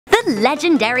The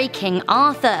legendary King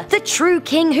Arthur, the true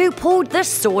king who pulled the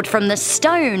sword from the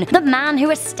stone, the man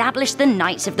who established the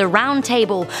Knights of the Round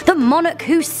Table, the monarch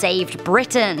who saved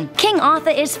Britain. King Arthur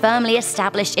is firmly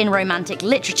established in romantic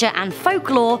literature and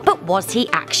folklore, but was he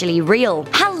actually real?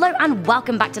 Hello and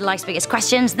welcome back to Life's Biggest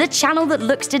Questions, the channel that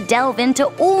looks to delve into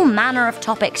all manner of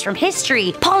topics from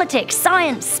history, politics,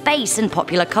 science, space, and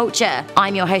popular culture.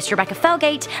 I'm your host Rebecca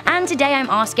Felgate, and today I'm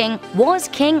asking, was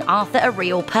King Arthur a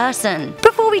real person?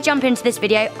 Before we jump into this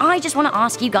video, I just want to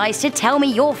ask you guys to tell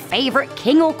me your favorite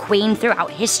king or queen throughout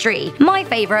history. My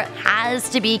favorite has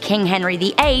to be King Henry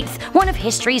VIII, one of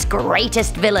history's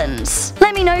greatest villains.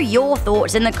 Let me know your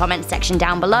thoughts in the comment section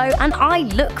down below, and I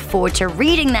look forward to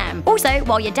reading them. Also,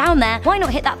 while you're down there, why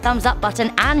not hit that thumbs up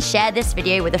button and share this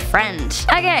video with a friend?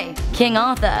 Okay, King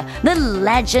Arthur, the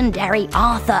legendary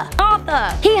Arthur.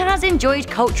 He has enjoyed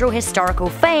cultural historical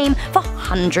fame for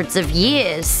hundreds of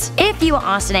years. If you were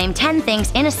asked to name 10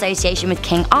 things in association with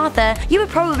King Arthur, you would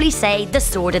probably say the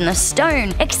Sword and the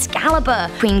Stone, Excalibur,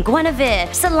 Queen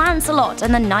Guinevere, Sir Lancelot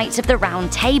and the Knights of the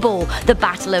Round Table, the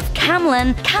Battle of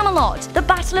Camelot, the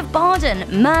Battle of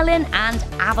Barden, Merlin and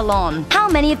Avalon. How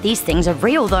many of these things are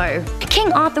real though?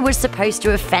 King Arthur was supposed to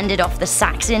have fended off the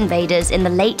Saxon invaders in the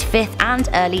late 5th and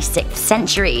early 6th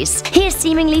centuries. He is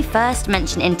seemingly first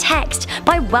mentioned in text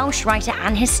by Welsh writer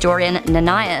and historian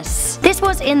Nennius. This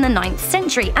was in the 9th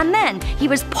century, and then he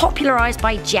was popularized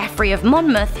by Geoffrey of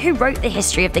Monmouth, who wrote the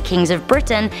history of the kings of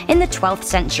Britain in the 12th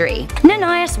century.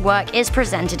 Nennius' work is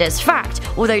presented as fact,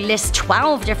 although lists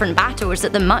 12 different battles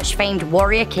that the much famed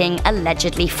warrior king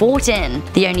allegedly fought in.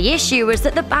 The only issue was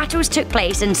that the battles took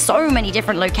place in so many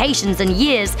different locations and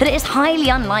years that it is highly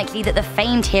unlikely that the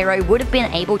famed hero would have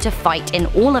been able to fight in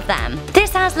all of them.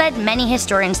 This has led many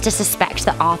historians to suspect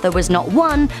that Arthur was not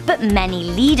one, but many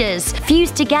leaders,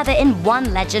 fused together in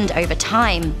one legend over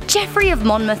time. Geoffrey of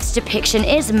Monmouth's depiction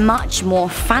is much more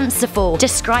fanciful,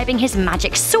 describing his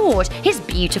magic sword, his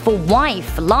beautiful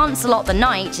wife, Lancelot the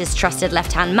Knight, his trusted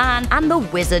left-hand man, and the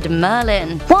wizard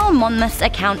Merlin. While Monmouth's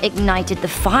account ignited the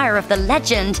fire of the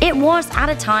legend, it was at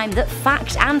a time that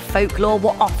fact and folklore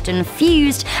were often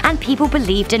fused, and people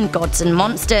believed in gods and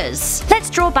monsters. Let's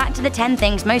draw back to the 10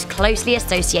 things most closely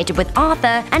associated with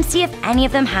Arthur and see if any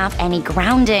of them have any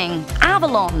grounding.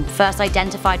 Avalon, first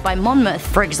identified by Monmouth,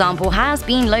 for example, has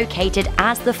been located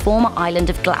as the former island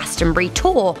of Glastonbury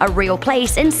Tor, a real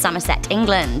place in Somerset,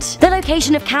 England. The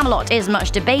location of Camelot is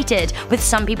much debated, with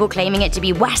some people claiming it to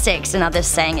be Wessex and others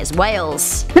saying it's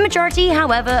Wales. The majority,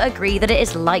 however, agree that it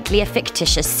is likely a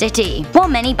fictitious city. While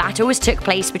many battles took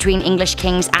place between English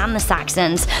kings and the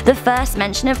Saxons, the first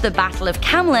mention of the Battle of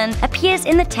Camlan appears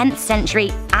in the 10th century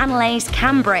Annales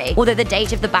Cambriae, although the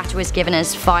date of the battle is given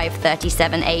as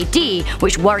 537 AD,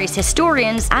 which worries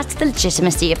historians as to the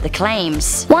legitimacy of the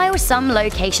claims. While some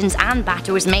locations and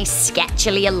battles may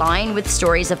sketchily align with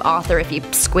stories of Arthur if you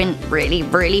squint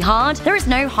really hard, there is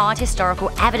no hard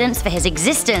historical evidence for his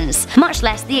existence, much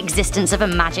less the existence of a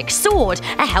magic sword,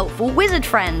 a helpful wizard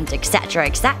friend, etc.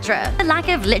 etc. The lack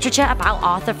of literature about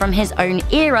Arthur from his own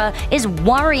era is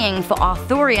worrying for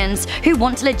Arthurians who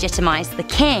want to legitimize the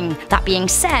king. That being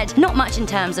said, not much in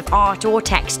terms of art or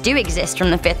text do exist from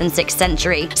the 5th and 6th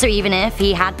century, so even if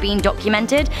he had been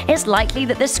documented, it's likely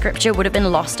that the scripture would have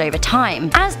been lost over time.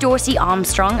 As Dorsey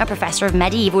Armstrong, a professor of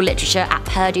medieval literature at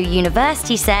Purdue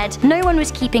University, said, no one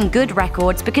was keeping good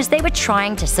records because they were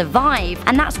trying to survive,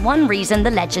 and that's one reason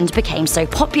the legend became so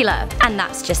popular. And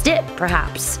that's just it,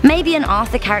 perhaps. Maybe an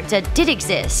Arthur character did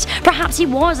exist. Perhaps he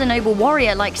was a noble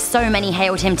warrior like so many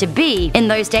hailed him to be. In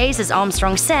those days, as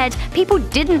Armstrong said, people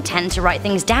didn't tend to write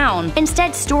things down.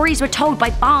 Instead, stories were told by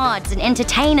bards and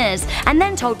entertainers, and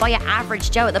then told by your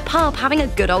average Joe at the pub having a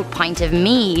good old pint of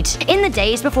mead. In the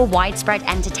days before widespread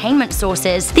entertainment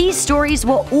sources, these stories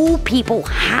were all people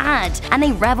had, and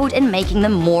they reveled in making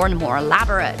them more and more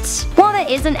elaborate. While there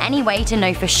isn't any way to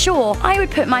know for sure, I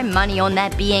would put my money on there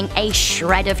being a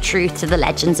shred of truth to the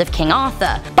legends of King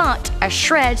Arthur, but a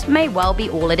shred may well be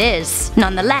all it is.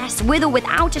 Nonetheless, with or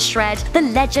without a shred, the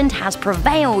legend has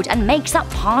prevailed and makes up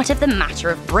part of the matter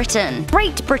of Britain.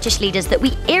 Great British leaders that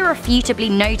we irrefutably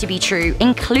know to be true,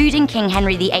 including King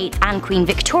Henry VIII and Queen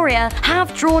Victoria,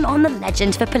 have drawn on the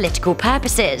legend for political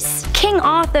purposes. King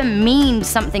Arthur means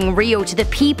something real to the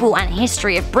people and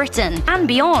history of Britain and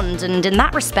beyond, and in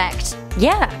that respect,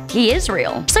 yeah, he is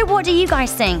real. So what do you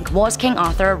guys think? Was King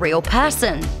Arthur a real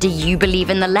person? Do you believe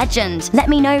in the legend? Let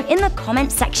me know in the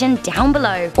comment section down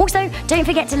below. Also, don't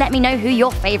forget to let me know who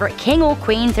your favorite king or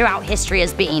queen throughout history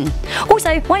has been.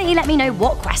 Also, why don't you let me know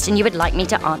what question you would like me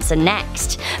to answer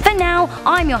next? For now,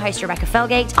 I'm your host Rebecca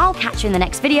Felgate. I'll catch you in the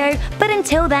next video, but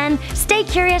until then, stay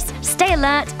curious, stay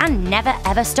alert, and never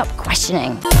ever stop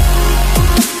questioning.